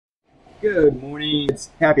Good morning.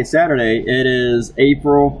 It's happy Saturday. It is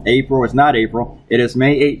April. It's not April. It is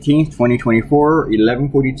May 18th, 2024,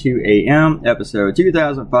 11:42 a.m., episode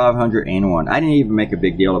 2501. I didn't even make a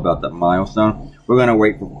big deal about that milestone. We're going to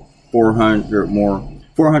wait for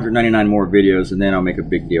 499 more videos, and then I'll make a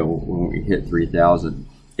big deal when we hit 3,000.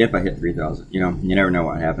 If I hit 3,000. You know, you never know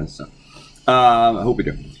what happens. So, I hope we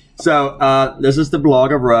do. So, this is the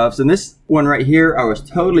blog of Ruffs, and this one right here, I was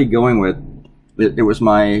totally going with. It was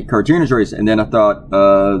my cartoonist race, and then I thought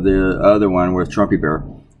the other one was Trumpy Bear,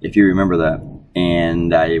 if you remember that,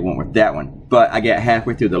 and I went with that one. But I got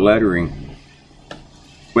halfway through the lettering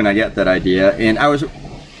when I got that idea, and I was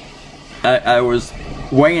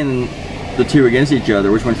weighing the two against each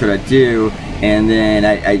other. Which one should I do? And then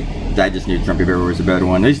I just knew Trumpy Bear was the better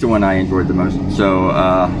one. At least the one I enjoyed the most. So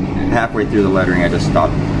halfway through the lettering, I just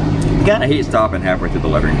stopped. I kind of hate stopping halfway through the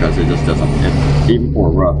lettering because it just doesn't. Even for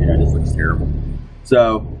Ruff, you know, it just looks terrible.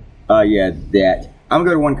 So, yeah, that. I'm going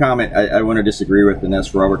to go to one comment I want to disagree with, and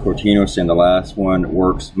that's Robert Cortino saying the last one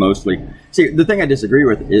works mostly. See, the thing I disagree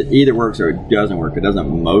with, it either works or it doesn't work. It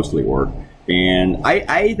doesn't mostly work. And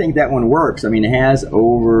I think that one works. I mean, it has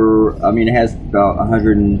about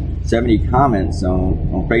 170 comments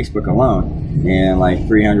on Facebook alone, and like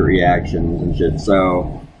 300 reactions and shit.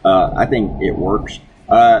 So, I think it works.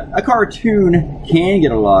 A cartoon can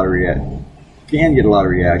get a lot of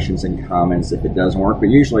reactions and comments if it doesn't work, but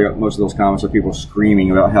usually most of those comments are people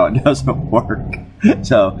screaming about how it doesn't work.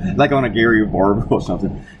 So, like on a Gary Barber or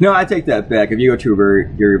something. No, I take that back. If you go to a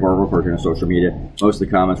Gary Barber cartoon on social media, most of the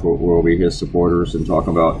comments will be his supporters and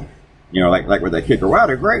talking about, you know, like with that kicker, wow,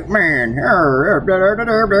 the great man.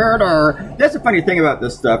 That's the funny thing about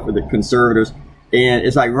this stuff with the conservatives, and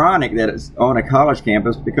it's ironic that it's on a college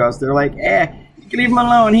campus because they're like, leave him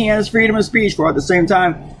alone, he has freedom of speech, while at the same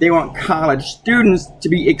time they want college students to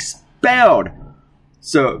be expelled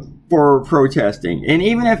for protesting. And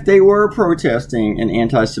even if they were protesting in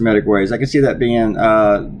anti-Semitic ways, I can see that being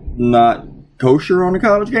not kosher on a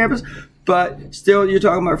college campus, but still you're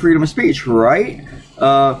talking about freedom of speech, right?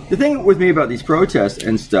 The thing with me about these protests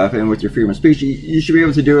and stuff, and with your freedom of speech, you should be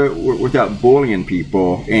able to do it without bullying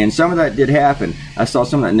people, and some of that did happen. I saw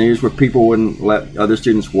some of that news where people wouldn't let other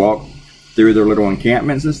students walk through their little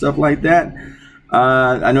encampments and stuff like that.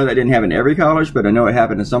 I know that didn't happen in every college, but I know it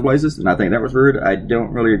happened in some places, and I think that was rude. I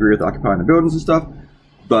don't really agree with occupying the buildings and stuff,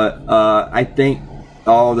 but I think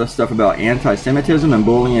all the stuff about anti-Semitism and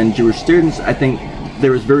bullying Jewish students, I think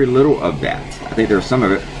there was very little of that. I think there was some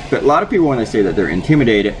of it, but a lot of people, when they say that they're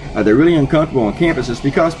intimidated, they're really uncomfortable on campuses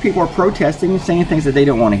because people are protesting and saying things that they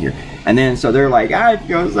don't want to hear. And then so they're like, I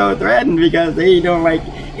feel so threatened because they don't like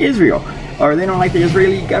Israel, or they don't like the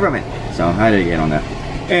Israeli government. So I didn't get on that.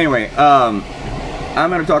 Anyway, I'm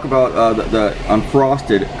going to talk about the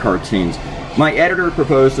unfrosted cartoons. My editor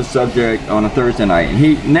proposed a subject on a Thursday night, and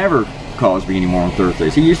he never calls me anymore on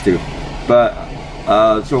Thursdays. He used to, but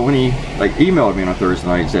so when he emailed me on a Thursday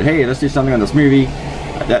night, he said, "Hey, let's do something on this movie."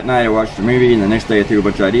 That night I watched the movie, and the next day I threw a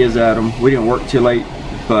bunch of ideas at him. We didn't work too late,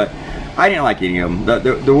 but I didn't like any of them.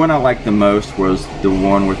 The one I liked the most was the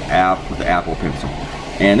one with the Apple pencil.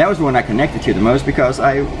 And that was the one I connected to the most because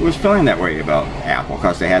I was feeling that way about Apple,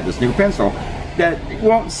 because they had this new pencil that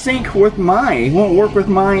won't work with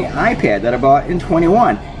my iPad that I bought in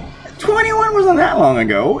 21. 21 wasn't that long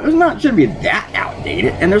ago. It shouldn't be that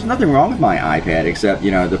outdated. And there's nothing wrong with my iPad except,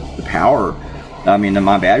 you know, the power. I mean,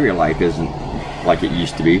 my battery life isn't like it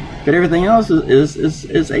used to be, but everything else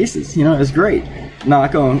is aces. You know, it's great.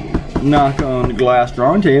 Knock on glass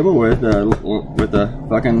drawing table with a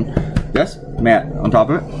fucking desk mat on top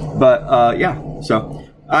of it. But yeah, so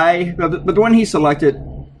but the one he selected,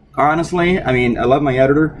 honestly, I mean, I love my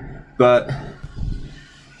editor, but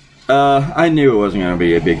I knew it wasn't going to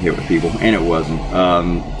be a big hit with people, and it wasn't.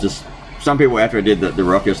 Just some people, after I did the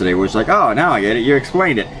rough yesterday, was like, oh, now I get it, you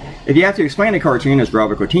explained it. If you have to explain a cartoon, as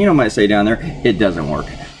Robert Cortino might say down there, it doesn't work.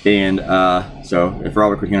 And so if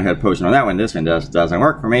Robert Cortino had posted on that one, this one doesn't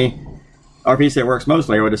work for me. Or if he said it works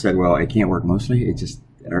mostly, I would have said, well, it can't work mostly, it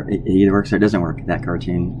either works or it doesn't work. That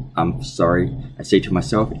cartoon, I'm sorry, I say to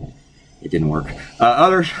myself, it didn't work.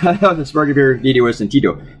 Other Sparky Bear, Didius, and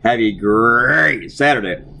Tito, have a great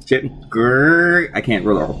Saturday. Great. I can't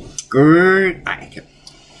roll. Great.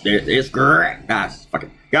 It's great. Guys, fuck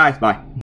it. Guys, bye.